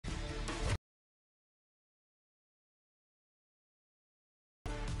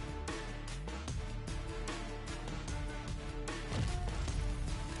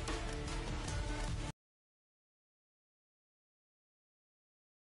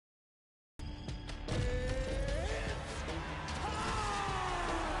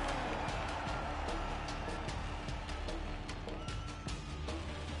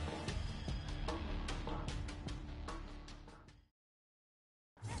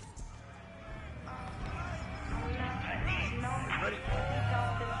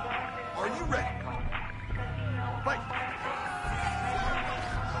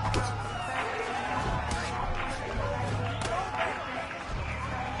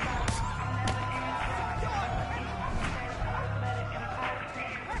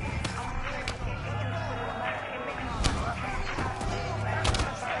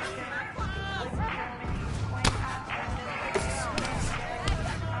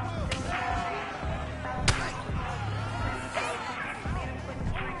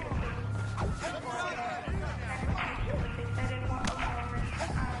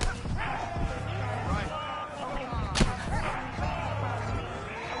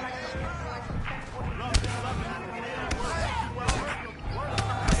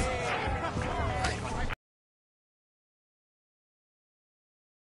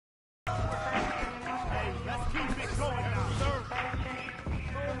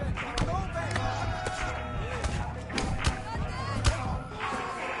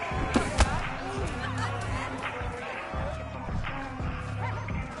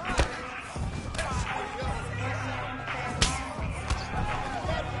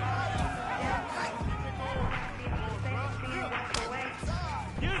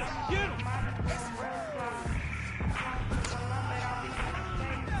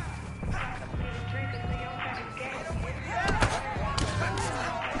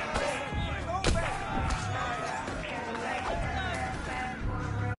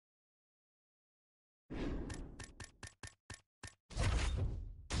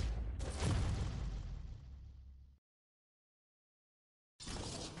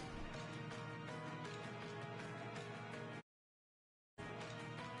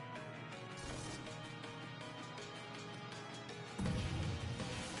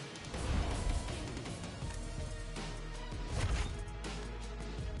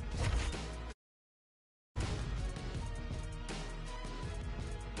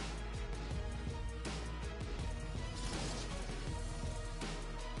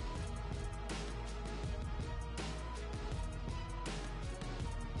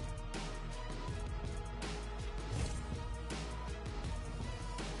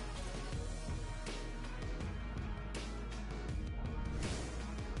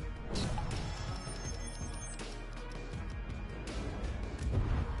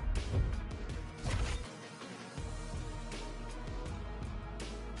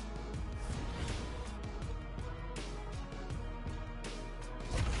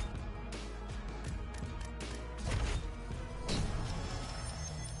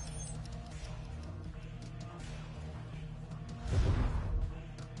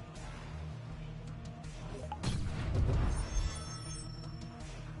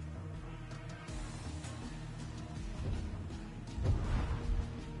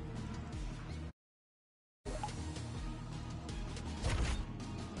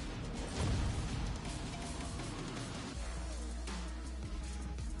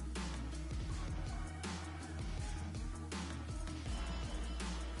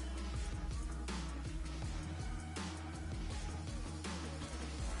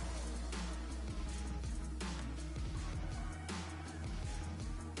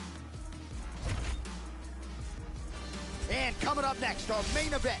And coming up next, our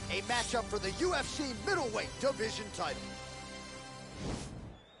main event, a matchup for the UFC middleweight division title.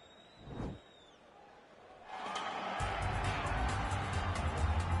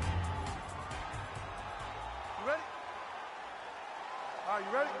 You ready? All right,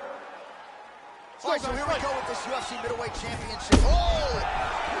 you ready? All right, so here we go with this UFC middleweight championship.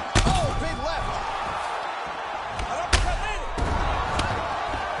 Oh, big left.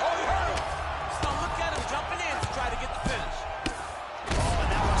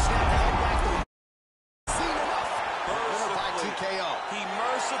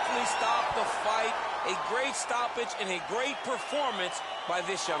 Stopped the fight. A great stoppage and a great performance by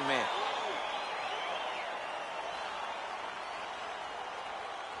this young man.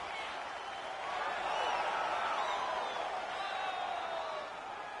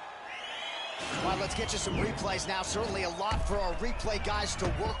 All right, let's get you some replays now. Certainly a lot for our replay guys to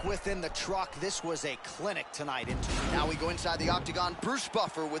work with in the truck. This was a clinic tonight. Now we go inside the octagon. Bruce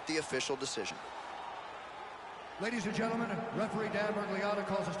Buffer with the official decision. Ladies and gentlemen, referee Dan Bergliata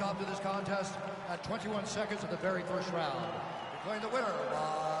calls a stop to this contest at 21 seconds of the very first round. Declaring the winner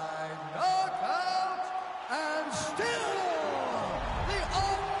by knockout and still the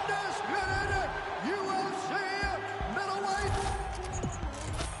undisputed UFC middleweight.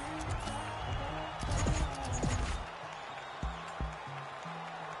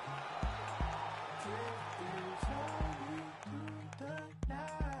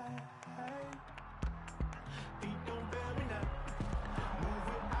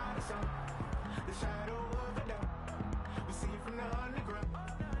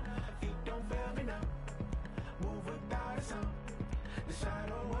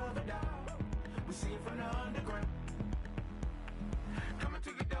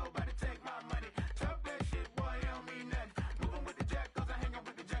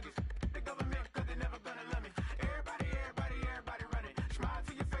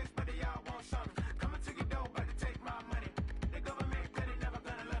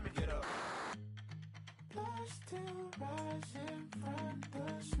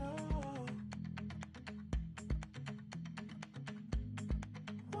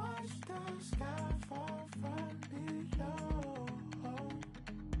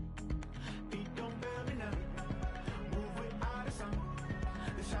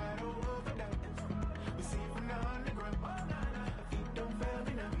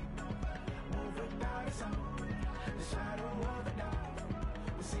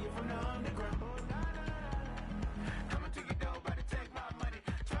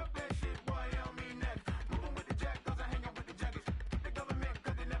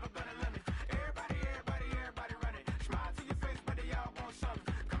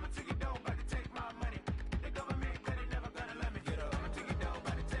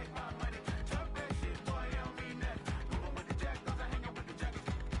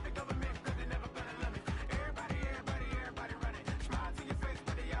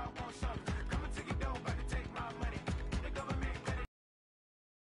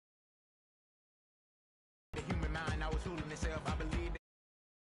 I believe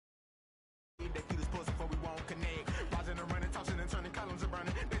that feed us pussy before we won't connect. Pausing and running, tossing and turning, columns are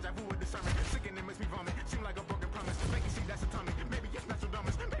burning. Deja vu with discernment, sick and it makes me vomit. Seem like a broken promise. Make you see that's atomic. Maybe it's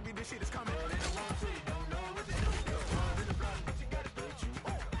Nostradamus. Maybe this shit is coming. They don't want to, don't know what to do. Love in the blood, but you gotta do it you.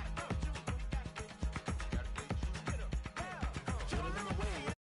 Children in my way.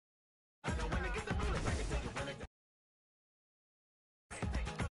 I know when to get the bullets, I can take it when it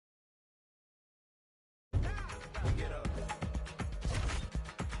get up.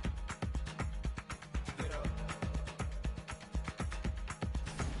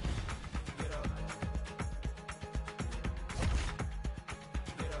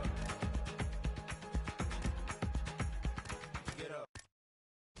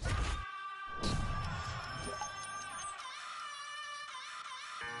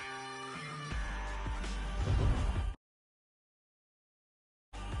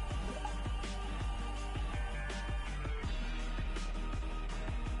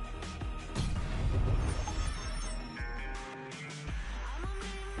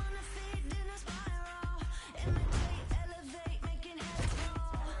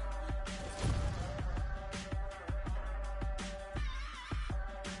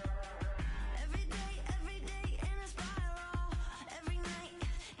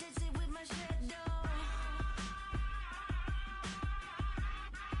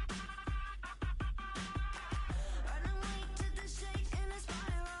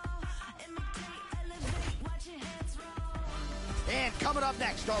 And coming up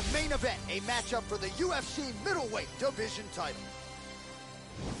next, our main event, a matchup for the UFC middleweight division title.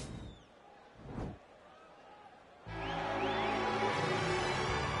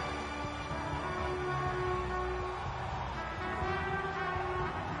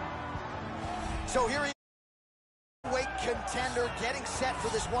 So here he is, weight contender getting set for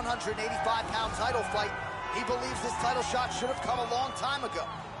this 185-pound title fight. He believes this title shot should have come a long time ago,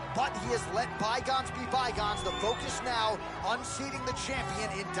 but he has let bygones be bygones. The focus now, unseating the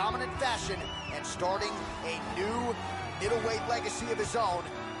champion in dominant fashion and starting a new middleweight legacy of his own.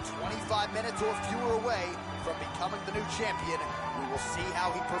 25 minutes or fewer away from becoming the new champion. We will see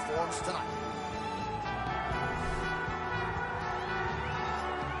how he performs tonight.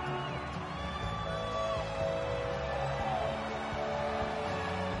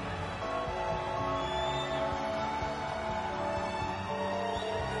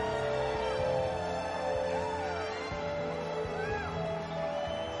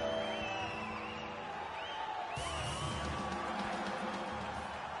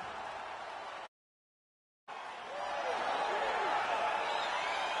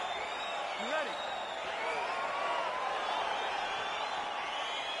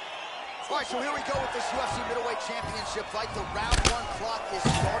 All right, so here we go with this UFC middleweight championship fight. The round one clock is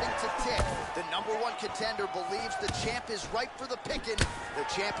starting to tick. The number one contender believes the champ is ripe for the picking. The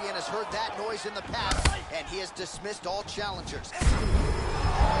champion has heard that noise in the past, and he has dismissed all challengers. You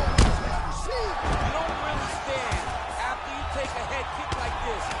don't really stand after you take a head kick like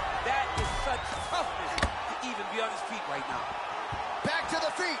this. That is such toughness to even be on his feet right now. Back to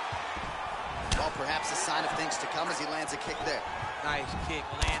the feet. Well, perhaps a sign of things to come as he lands a kick there. Nice kick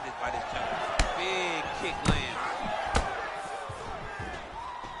landed by this gentleman. Big kick land.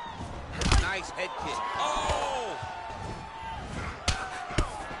 Nice head kick. Oh!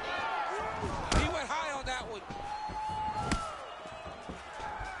 He went high on that one.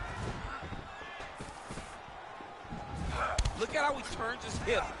 Look at how he turns his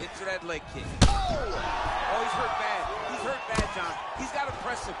hip into that leg kick. Oh, he's hurt bad. He's hurt bad, John. He's got to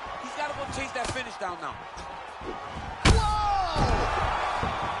press him. He's got to go chase that finish down now.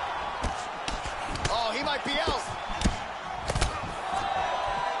 Oh, he might be out.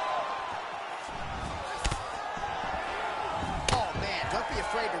 Oh, man, don't be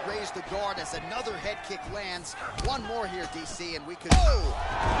afraid to raise the guard as another head kick lands. One more here, DC, and we could... Oh!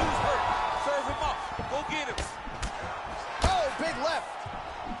 Who's hurt? Serve him up. Go get him. Oh, big left.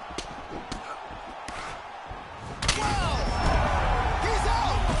 Wow! He's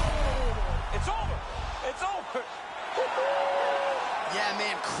out! It's over. It's over. Yeah,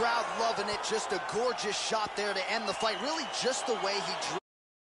 man, crowd loving it. Just a gorgeous shot there to end the fight. Really just the way he drew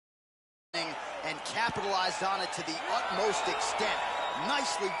and capitalized on it to the utmost extent.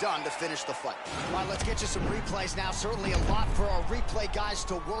 Nicely done to finish the fight. All right, let's get you some replays now. Certainly a lot for our replay guys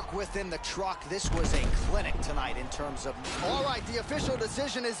to work with in the truck. This was a clinic tonight in terms of... All right, the official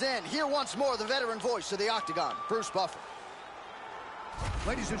decision is in. Here once more, the veteran voice of the Octagon, Bruce Buffer.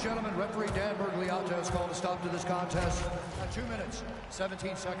 Ladies and gentlemen, referee Dan Bergliata has called a stop to this contest at 2 minutes,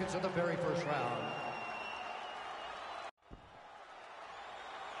 17 seconds of the very first round.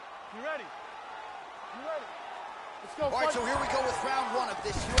 You ready? You ready? Let's go. All right, so here we go with round one of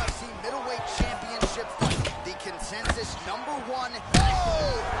this UFC middleweight championship fight. The consensus #1.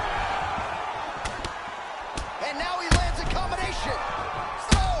 Oh! And now he lands a combination.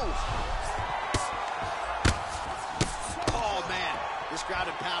 Oh, man. This ground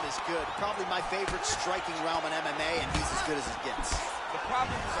and pound is good. Probably my favorite striking realm in MMA, and he's as good as it gets. The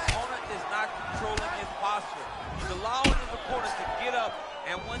problem is his opponent is not controlling his posture. He's allowing his opponent to get up,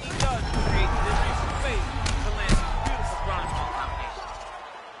 and when he does, create this space to land a beautiful ground and pound combination.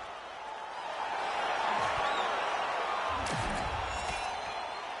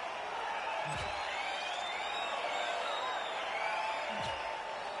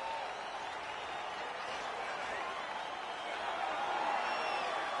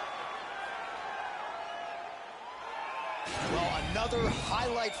 Well, another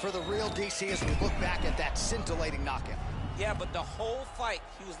highlight for the real DC as we look back at that scintillating knockout. Yeah, but the whole fight,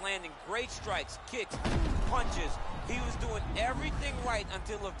 he was landing great strikes, kicks, punches. He was doing everything right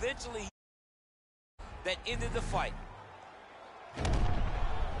until eventually that ended the fight.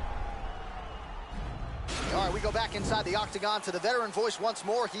 All right, we go back inside the Octagon to the veteran voice once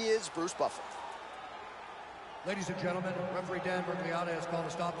more. He is Bruce Buffer. Ladies and gentlemen, referee Dan Bergliata has called a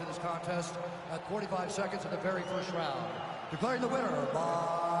stop to this contest at 45 seconds of the very first round, declaring the winner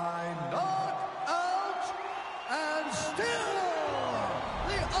by knockout and still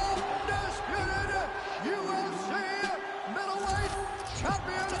the undisputed UFC middleweight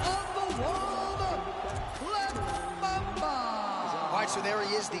champion of the world, Glenn Mamba. so there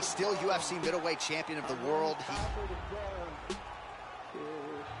he is, the still UFC middleweight champion of the world.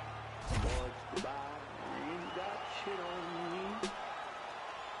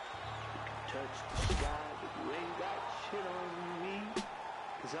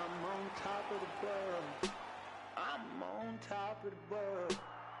 I'm on top of the world. I'm on top of the world.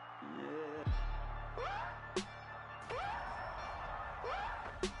 Yeah.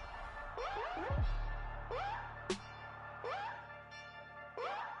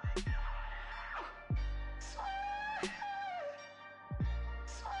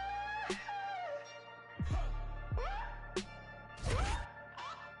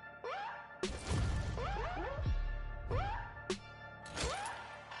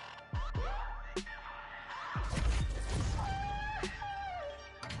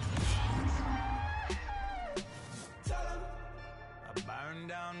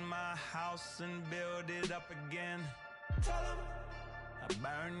 Down my house and build it up again. I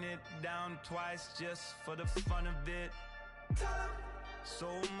burn it down twice just for the fun of it. So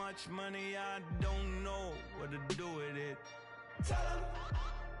much money I don't know what to do with it.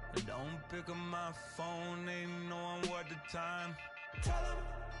 I don't pick up my phone, ain't knowing what the time.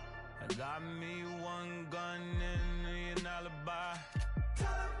 I got me one gun and an alibi.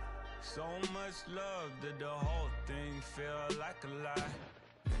 So much love that the whole thing feel like a lie.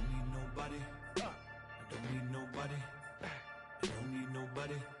 I don't need nobody. I don't need nobody. I don't need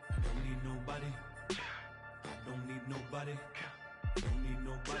nobody. I don't need nobody. I don't need nobody. I don't need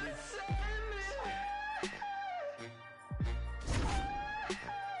nobody.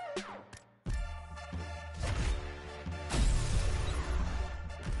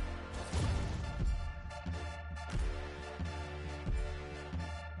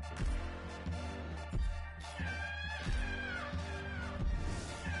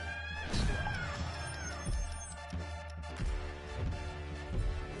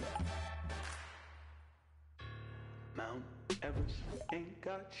 Mount Everest ain't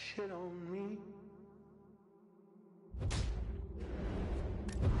got shit on me.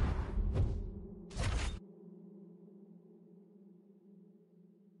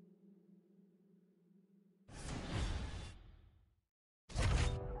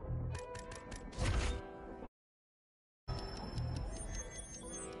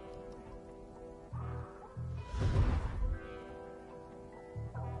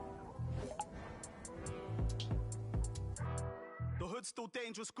 Still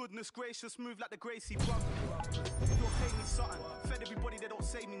dangerous, goodness gracious, move like the Gracie brother. You'll pay me something, fed everybody, they don't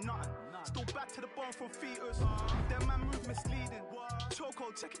say me nothing. Still back to the bone from fetus. Them man move misleading.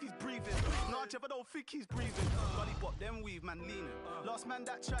 Choco, check if he's breathing. Nah, Jeff, I don't think he's breathing. Golly bop, them weave, man leaning. Last man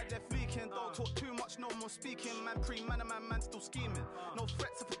that tried, they're leaking. Don't talk too much, no more speaking. Man pre-man, man still scheming. No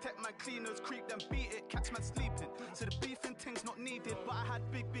threats to protect man cleaners. Creep them, beat it, catch man sleeping. So the beef and things not needed, but I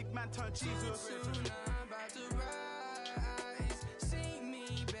had big man turn Jesus. Soon I'm about to rise. See me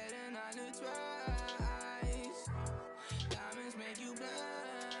better not to twice. Diamonds make you blind.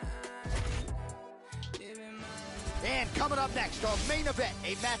 Living my And coming up next, our main event,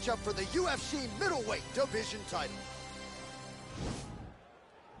 a matchup for the UFC middleweight division title.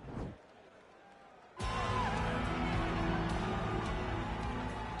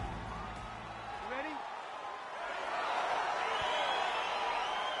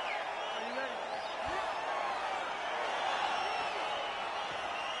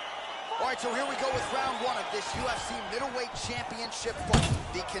 All right, so here we go with round one of this UFC middleweight championship fight.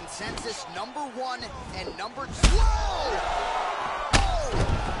 The consensus #1 and #2. Whoa! Oh!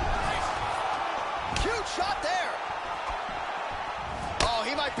 Huge shot there. Oh,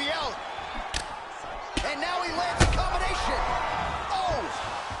 he might be out. And now he lands a combination. Oh!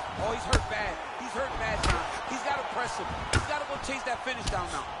 Oh, he's hurt bad. He's hurt bad now. He's got to press him. He's got to go chase that finish down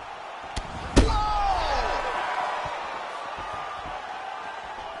now. Whoa!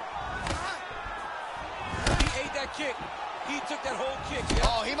 Kick. He took that whole kick. Yeah.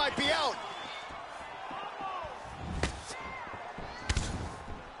 Oh, he might be out.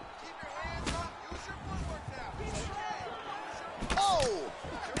 Keep your hands up. Use your footwork now. Oh!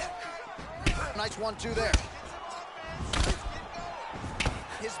 Nice 1-2 there.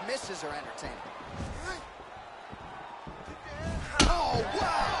 His misses are entertaining. Oh,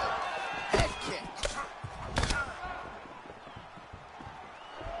 wow! Head kick.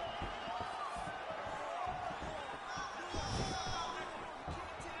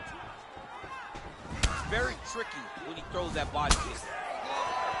 Very tricky when he throws that body kick. He's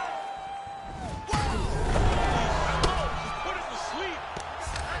put him to sleep.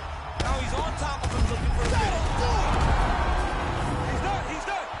 Now he's on top of him looking for the finish. He's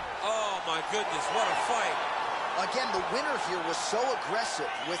done. Oh my goodness, what a fight. Again, the winner here was so aggressive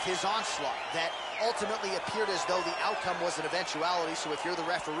with his onslaught that ultimately appeared as though the outcome was an eventuality. So if you're the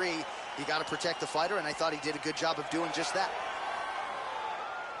referee, you got to protect the fighter, and I thought he did a good job of doing just that.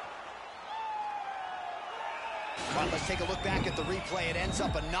 All right, let's take a look back at the replay. It ends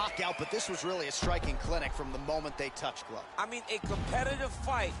up a knockout, but this was really a striking clinic from the moment they touched glove. I mean, a competitive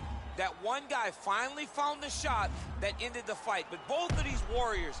fight. That one guy finally found the shot that ended the fight. But both of these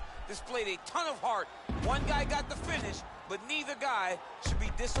warriors displayed a ton of heart. One guy got the finish, but neither guy should be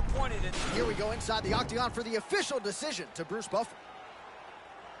disappointed in. Here we go inside the octagon for the official decision to Bruce Buffer.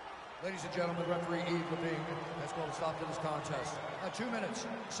 Ladies and gentlemen, referee Yves Lavigne has called a stop to this contest at 2 minutes,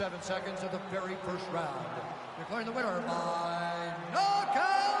 7 seconds of the very first round. Declaring the winner by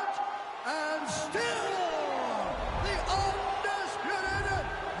knockout and still the undisputed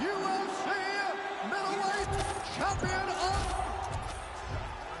UFC middleweight champion of...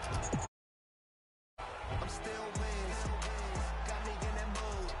 I'm still Wiz, got me in that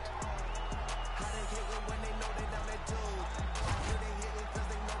mood. How they hit it when they know that I'm that dude. How they hit it cause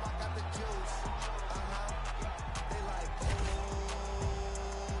they know I got the juice. They like, oh,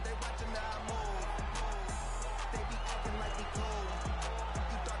 they watching how I move. They be acting like we cool.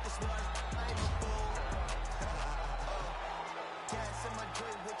 You thought this was, I ain't no fool. Gas in my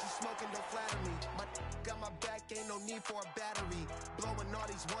joint, what you smoking don't flatter me. My got my back, ain't no need for a battery. Blowing all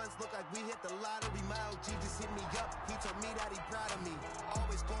these ones, look like we hit the lottery. My OG just hit me up, he told me that he proud of me.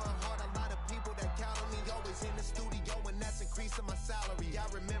 Always going hard, a lot of people that count on me. Always in the studio, and that's increasing my salary. I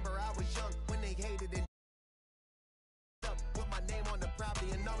remember I was young when they hated it. Up with my name on the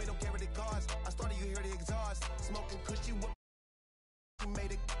property, and no, we don't care what it costs. I started, you hear the exhaust, smoking cushy with. You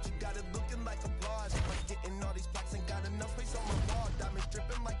made it, you got it looking like applause. I'm getting all these plaques and got enough space on my wall. Diamonds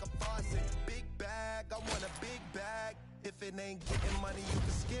dripping like a faucet. Big bag, I want a big bag. If it ain't getting money, you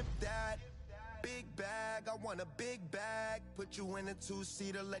can skip that. Big bag, I want a big bag. Put you in a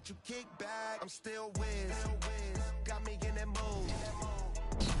two-seater, let you kick back. I'm still Wiz, got me in that mood.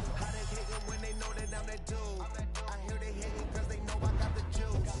 How they hating when they know that I'm that dude. I hear they hating cause they know I got the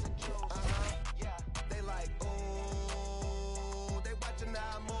juice. They like, oh, they watching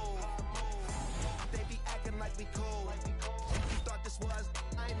how I move. They be acting like we cool. You thought this was,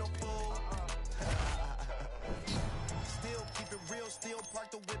 I ain't no fool. Still keep it real, still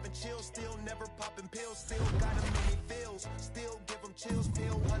park the whip and chill. Still never popping pills, still got them many feels. Still give them chills,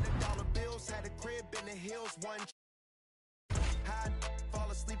 feel $100 bills. Had a crib in the hills, one high, fall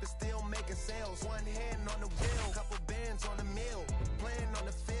asleep and still making sales. One hand on the wheel, couple bands on the mill. Playing on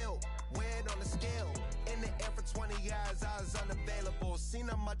the field, weighed on the scale. In the air for 20 years, I was unavailable. Seen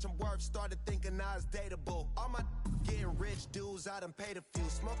how much I'm worth, started thinking I was dateable. All my getting rich dudes, I done paid a few.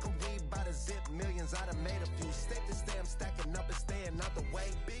 Smoking weed by the zip, millions, I done made a few. State to stay, I'm stacking up and staying out the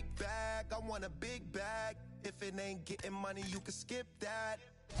way. Big bag, I want a big bag. If it ain't getting money, you can skip that.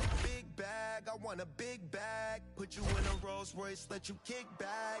 Big bag, I want a big bag. Put you in a Rolls Royce, let you kick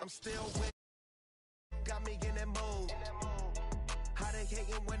back. I'm still with, got me in that mood. How they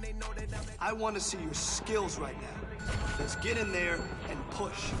hating when they know that I'm that. I want to see your skills right now. Let's get in there and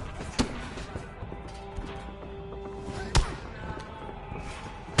push.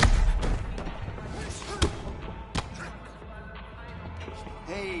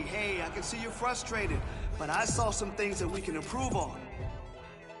 Hey, I can see you're frustrated, but I saw some things that we can improve on.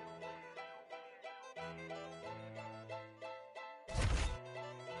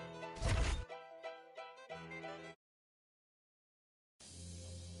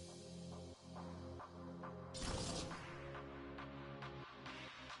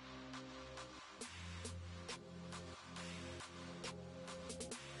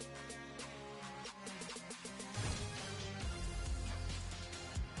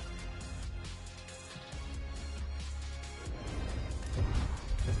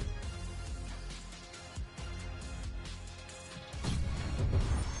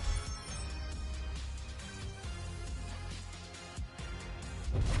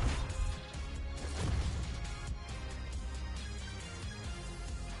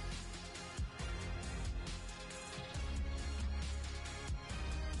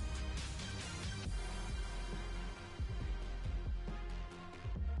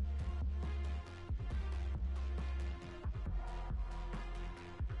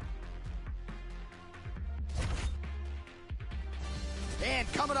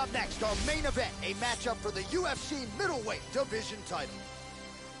 And coming up next, our main event, a matchup for the UFC middleweight division title.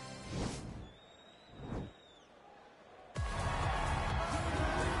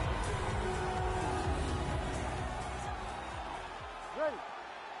 Ready.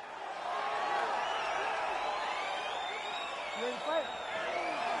 You ready to fight?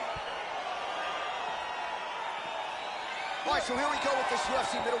 All right, so here we go with this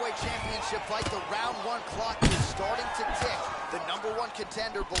UFC middleweight championship fight. The round one clock is starting to tick. The #1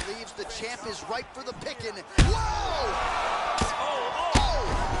 contender believes the champ is ripe for the picking. Whoa! Oh!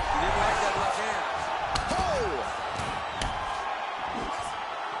 He didn't like that left hand. Oh!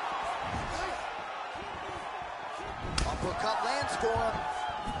 Uppercut lands for him.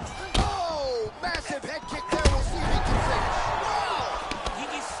 Oh! Massive head kick there. We'll see if he can finish. Wow! He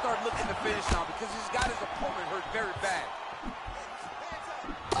needs to start looking to finish now because he's got his opponent hurt very bad.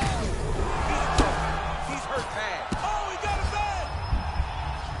 He's hurt bad. Oh, he got it bad!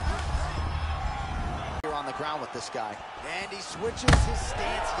 You're on the ground with this guy. And he switches his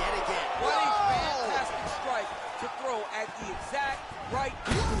stance yet again. What a fantastic strike to throw at the exact right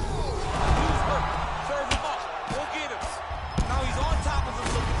time. He's hurt. Serve him up. Go get him. Now he's on top of him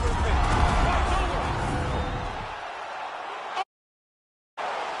looking for a finish. Fight's over.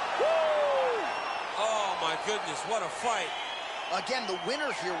 Oh, my goodness. What a fight. Again, the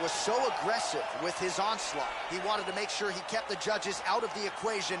winner here was so aggressive with his onslaught. He wanted to make sure he kept the judges out of the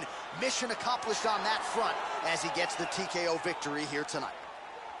equation. Mission accomplished on that front as he gets the TKO victory here tonight.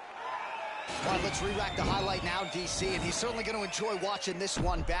 All right, let's re-rack the highlight now, DC, and he's certainly going to enjoy watching this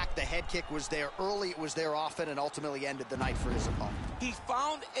one back. The head kick was there early, it was there often, and ultimately ended the night for his opponent. He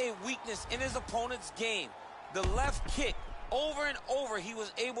found a weakness in his opponent's game. The left kick, over and over, he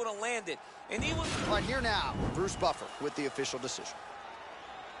was able to land it. And he was... Right here now, Bruce Buffer with the official decision.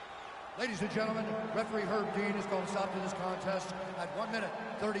 Ladies and gentlemen, referee Herb Dean has called a stop to this contest at 1 minute,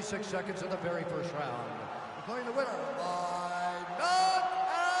 36 seconds of the very first round. Declaring the winner by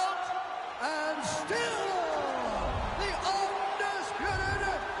knockout, and still the undisputed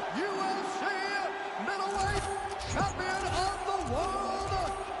UFC middleweight champion of the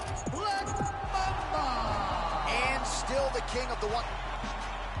world, Black Mamba. And still the king of the one...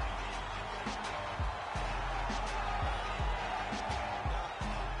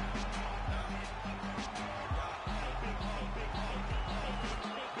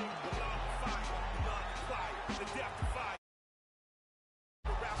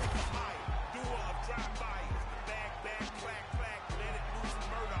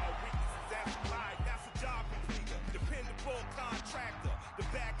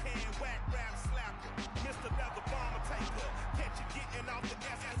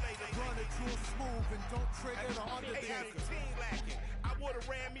 I would've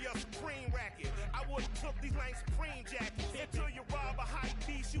ran me a Supreme racket. I would've took these lame Supreme jackets. Until you rob a hype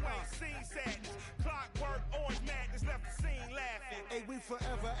piece, you ain't seen sadness. Clockwork, orange madness, left the scene laughing. Hey, we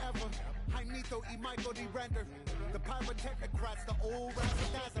forever, ever. Jaimito y Michael D. Render. The pyrotechnocrats, the old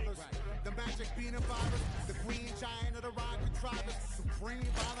razzle-dazzlers. The magic bean and virus. The green giant of the rhyme contrivers. Supreme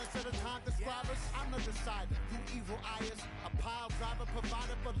violence at the time describers. I'm the decider. You evil eyes. A pile driver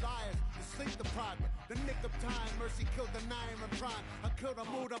provided for liars. You sleep deprived. The nick of time. Mercy killed the nine and prime. I killed a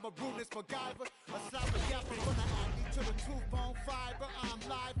mood of a rudeness MacGyver. A slap of yapper from the acne to the tooth bone fiber. I'm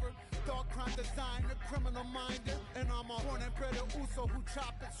liver. Dark crime designer, criminal minder. And I'm a born and bred Uso who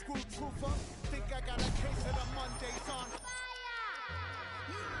chopped it, screw truth up. Think I got a case of the Mondays on fire.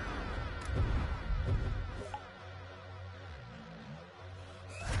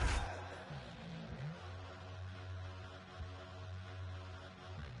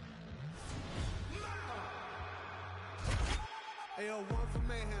 Ayo, 1 for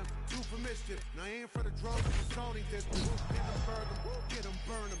mayhem, 2 for mischief. Now I aim for the drones in the zoning district. Get them, burn them, get them,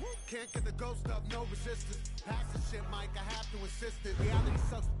 burn them. Can't get the ghost up, no resistance. Pass the shit, Mike, I have to insist it. Reality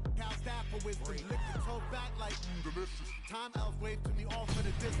sucks, how's that for wisdom? Lick the toe back like, delicious. Time elves wave to me off in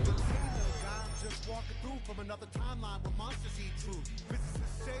the distance. I'm just walking through from another timeline where monsters eat truth.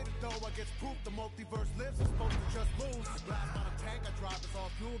 Physicists say that though I get proof the multiverse lives, I'm supposed to just lose. Blast on a tank, I drive, it's all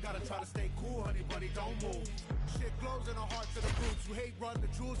fuel. Gotta try to stay cool, honey bunny, don't move. Shit glows in the hearts of the brutes. You hate run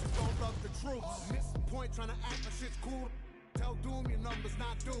the jewels, you don't love the troops. Miss the point trying to act like shit's cool. Tell Doom your numbers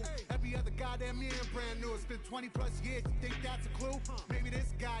not due. Every other goddamn year brand new. It's been 20 plus years, you think that's a clue? Maybe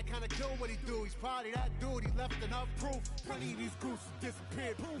this guy kinda killed what he do. He's probably that dude, he left enough proof. Plenty of these gooses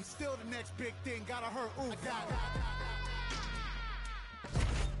disappeared. He's still the next big thing, gotta hurt, ooh.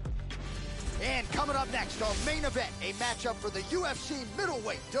 And coming up next, our main event, a matchup for the UFC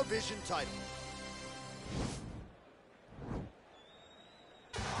middleweight division title.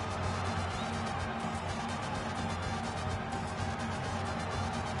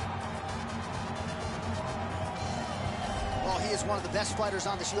 He is one of the best fighters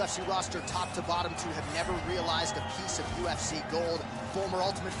on this UFC roster, top to bottom, to have never realized a piece of UFC gold. Former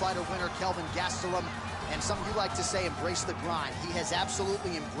Ultimate Fighter winner Kelvin Gastelum, and some of you like to say embrace the grind. He has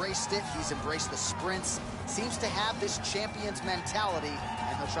absolutely embraced it. He's embraced the sprints. Seems to have this champion's mentality,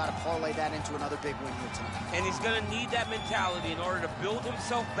 and He'll try to parlay that into another big win here tonight. And he's going to need that mentality in order to build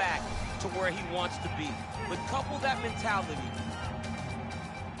himself back to where he wants to be. But couple that mentality.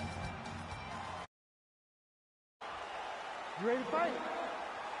 You ready to fight?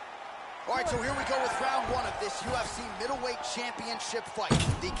 All right, so here we go with round one of this UFC middleweight championship fight.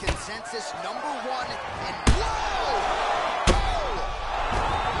 The consensus #1 and whoa!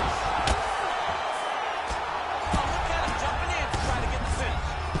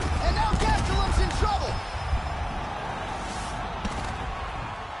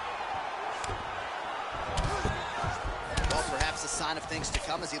 Sign of things to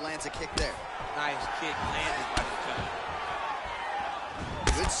come as he lands a kick there. Nice kick landed by the judge.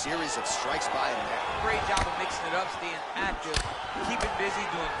 Good series of strikes by him there. Great job of mixing it up, staying active, keeping busy,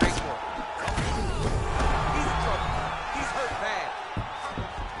 doing great work. He's in trouble. He's hurt bad.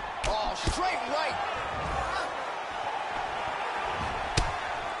 Oh, straight right.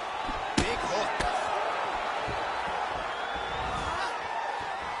 Big hook.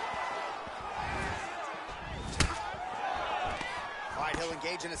 He'll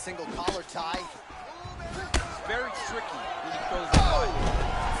engage in a single collar tie. It's very tricky when he throws the body.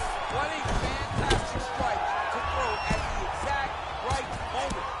 What a fantastic strike to throw at the exact right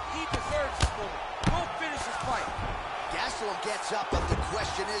moment. He deserves this moment. Go finish this fight. Gastelum gets up, but the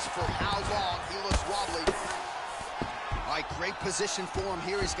question is for how long. He looks wobbly. All right, great position for him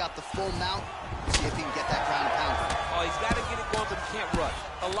here. He's got the full mount. See if he can get that ground and pound. Oh, he's got to get it going, but he can't rush.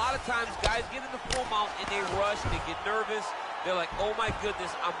 A lot of times, guys get in the full mount and they rush, they get nervous. They're like, oh my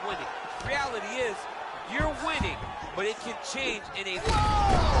goodness, I'm winning. Reality is, you're winning, but it can change in a...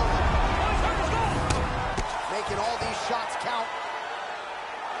 Making all these shots count.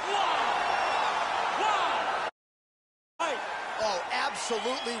 Oh,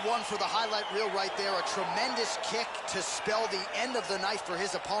 absolutely one for the highlight reel right there. A tremendous kick to spell the end of the night for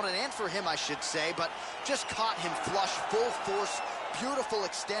his opponent, and for him, I should say, but just caught him flush, full force, beautiful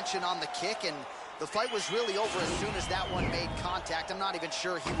extension on the kick, and the fight was really over as soon as that one made contact. I'm not even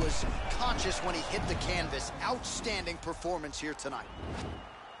sure he was conscious when he hit the canvas. Outstanding performance here tonight.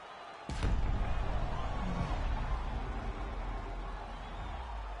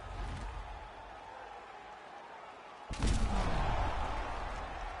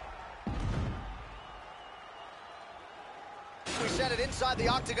 We sent it inside the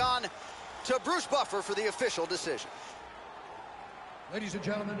octagon to Bruce Buffer for the official decision. Ladies and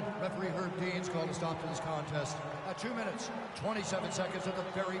gentlemen, referee Herb Dean's called a stop to this contest at 2 minutes, 27 seconds of the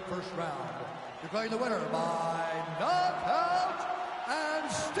very first round. Declaring the winner by knockout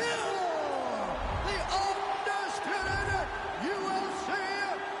and still the undisputed UFC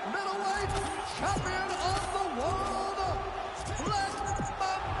middleweight champion of the world, Black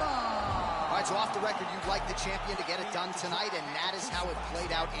Mamba. All right, so off the record, you'd like the champion to get it done tonight, and that is how it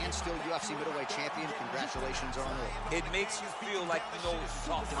played out, and still UFC middleweight champion. Congratulations on it. It makes you feel like you know what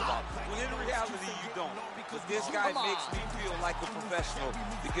you're talking about, when in reality you don't. But this guy makes me feel like a professional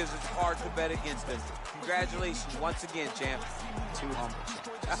because it's hard to bet against him. Congratulations once again, champ. Too humble.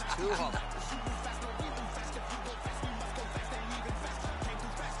 Too humble.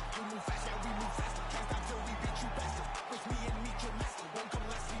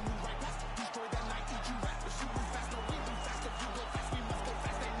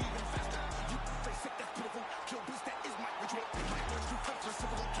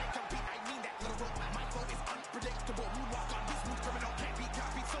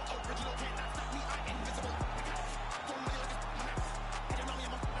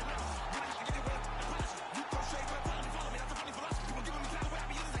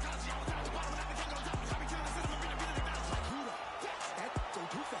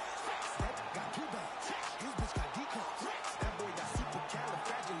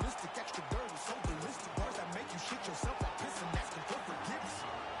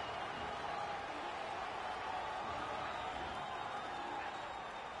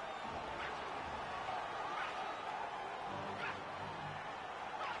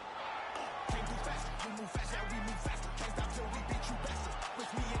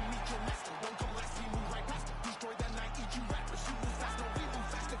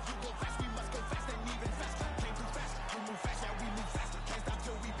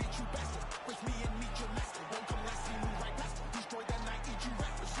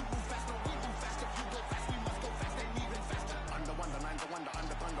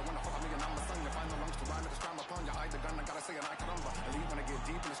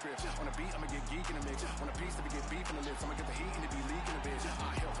 On the beat, I'ma get geek in the mix. On a piece, if you get beef in the lips, I'ma get the heat and it be leaking a bitch.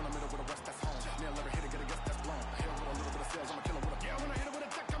 I hail from the middle with a west, that's home. Nail every hit, get a guess, that's blown. I hail with a little bit of sales, I'ma kill it with a... Yeah, when I hit it with a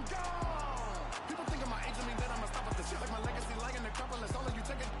tech, I'm gone. People think of my age, I mean that I'ma stop at this shit. Like my legacy, like in the metropolis. All of you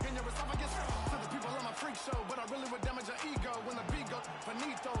take it in your esophagus. To the people on my freak show, but I really would damage your ego when the beat goes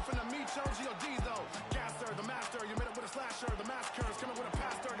finito. Finna meet yo, G.O.D. though. Gasser, the master, you made it with a slasher. The maskers coming with a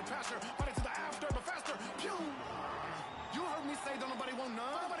pastor, the passer. Fight it to the after, but faster. Pew! You heard me say, don't nobody want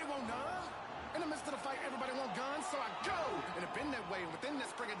none. Nobody want none. In the midst of the fight, everybody want guns, so I go. And it been that way within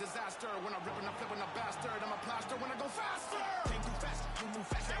this spring of disaster. When I rip and I flip and I bastard, I'm a plaster when I go faster. Came through faster, you move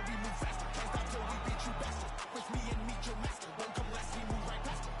faster, we move faster. Can't stop till we beat you bastard. With me and meet your master. Won't come last, we move right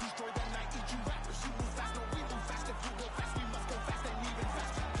past. Destroy that night, eat you rappers. You move fast, no, we move fast. If you go fast, we must go fast and even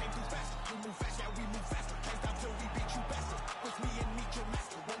faster. Came through fast, you move fast, yeah, we move faster. Can't stop till we beat you bastard. With me and meet your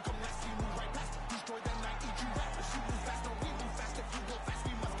master. Won't come last, we move right past. Destroy that night, eat you rappers. You move fast, no, we move fast. If you go fast,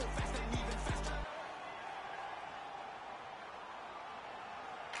 we must go fast and even faster.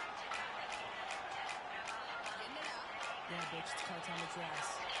 Yeah, bitch, it's cartel Madras.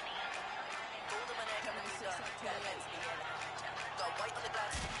 Golden money coming to got white on the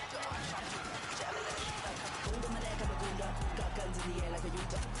glass. Golden money coming gunda, got guns in the air like a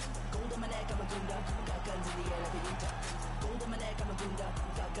Utah. Golden money coming gunda, got guns in the air like a Utah. Golden money coming gunda,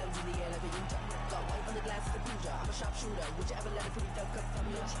 got guns in the air like a Utah. Got white on the glass of the Puja. I'm a sharpshooter. Would you ever let a pretty thug cut from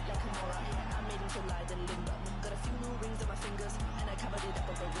your cheek like Kimura? I made him so light and limber. Got a few new rings on my fingers, and I covered it up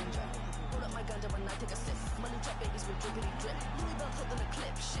with a ringer. Roll up my ganja when I take a sip. Money trap babies with drippity drip. Louis Bell holding a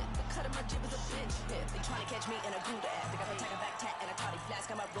clip. Shit, the cut of my jib is a bitch. Hip. They trying to catch me in a Gouda ass. They got a tiger back tat and a toddy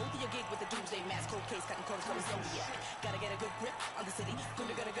flask. I might roll through your gig with a doomsday mask. Cold case, cutting corners from a Zodiac. Gotta get a good grip on the city.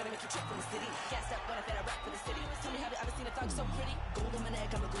 Gunda gonna make you trip from the city. Gassed up when I said I rap for the city. Tell me, have you ever seen a thug so pretty? Gold in my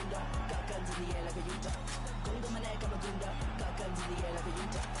neck, I'm a Gunda. Got guns in the air like a Utah. Gold in my neck, I'm a Gunda. Got guns in the air like a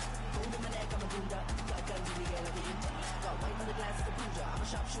Utah. Gold in my neck, I'm a Gunda. Got guns in the air like a Utah. Got white on the glass of the Puja. I'm a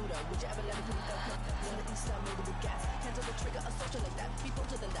sharpshooter. Would you ever let a pretty thug cut? One of these sound loaded with gas. Hands on the trigger, a social like that. Be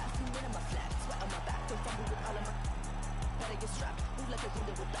bolder than that. 2 men on my flat. Sweat on my back. Don't fumble with all of my... Better get strapped. Move like a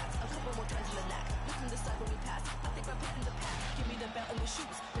Gunda with bats. A couple more times in the knack. Look from the side when we pass. I think I'm hitting the path. Give me the belt and the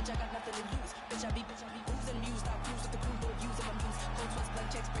shoes. Bitch, I got nothing to lose. Bitch, I be moves and muse. Now cruise with the crew. Don't use my muse. Cold sweats, blank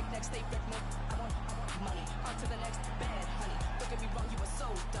checks, break neck, stay red more. I want money. On to the next bad, honey. Don't get me wrong, you were so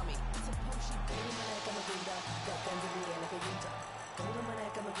dummy. Suppose she gold in my neck, I'm a Gunda. Got guns in the air like a Utah. Gold in my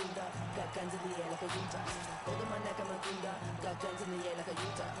neck, I'm a Gunda. Got guns in the air like a Utah. Gold in my neck, I'm a Gunda. Got guns in the air like a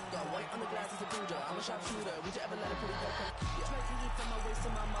Utah. Got white on the glasses of Buddha. I'm a sharpshooter. Would you ever let a pretty girl come? Try to eat from my waist to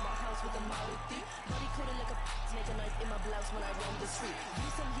my mama house with a Maruti. Body coated like a snake, a knife in my blouse when I roam the street.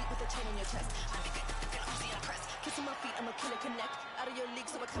 Use some heat with a chain on your chest. I think I can Uzi and a crest. Kissing my feet, I'm a killer connect. Out of your league,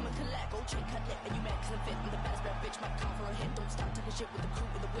 so I come and collect. Gold chain cut lip, and you mad cause I'm fit. I'm the baddest rap bitch, might come for a hit. Don't stop talking shit with the crew,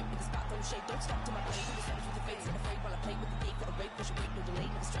 with the whip, with the spot, don't shake. Don't stop to my blade. The savage with the face, and afraid while I play with the gate for the rape. Push away, no delay,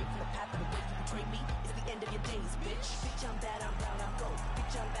 never straight from the path of the way you betray me. It's the end of your days, bitch. Bitch, I'm bad, I'm brown, I'm gold.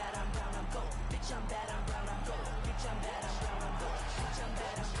 Bitch, I'm bad, I'm brown, I'm gold. Bitch, I'm bad, I'm brown, I'm gold. Bitch, I'm bad, I'm brown, I'm gold. Bitch, I'm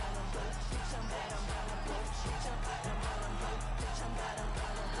bad, I'm brown, I'm gold. Bitch, I'm bad, I'm brown, I'm gold. Bitch, I'm bad, I'm brown, I'm gold. Bitch, I'm bad, I'm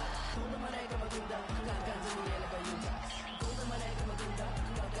brown, I'm gold. Gold in my neck, I'm a Gunda. Got guns in the air like a Utah. Gold in my neck, I'm a Gunda.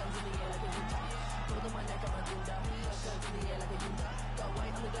 Got guns in the air like a Utah. Gold in my neck, I'm a Gunda. Got guns in the air like a Utah. Got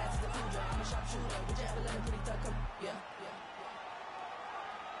white on the glasses of Puja. I'm a sharpshooter. Would you ever let a pretty thug come? Yeah.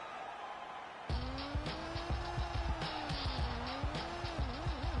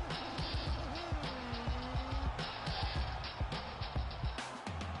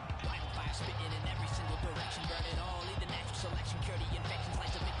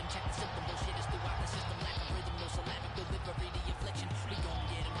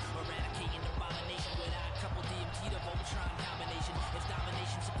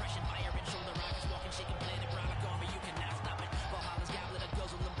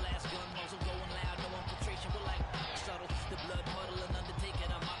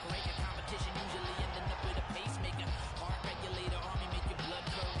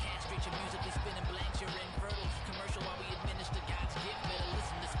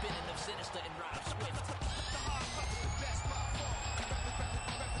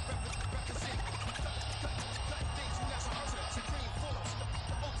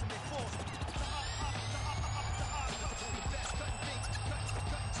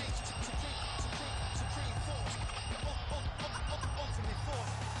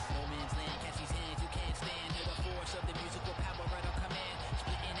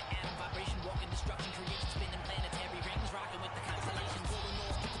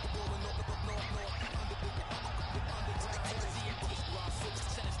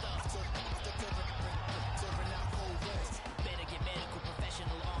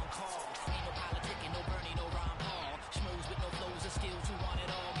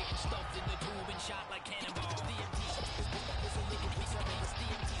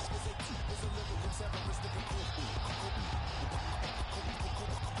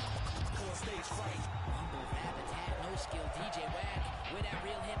 Where that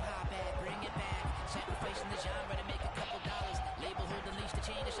real hip-hop at? Bring it back. Sacrificing the genre to make a couple dollars. Label hold the leash to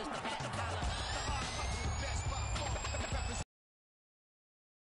change, it's just a patent collar. The art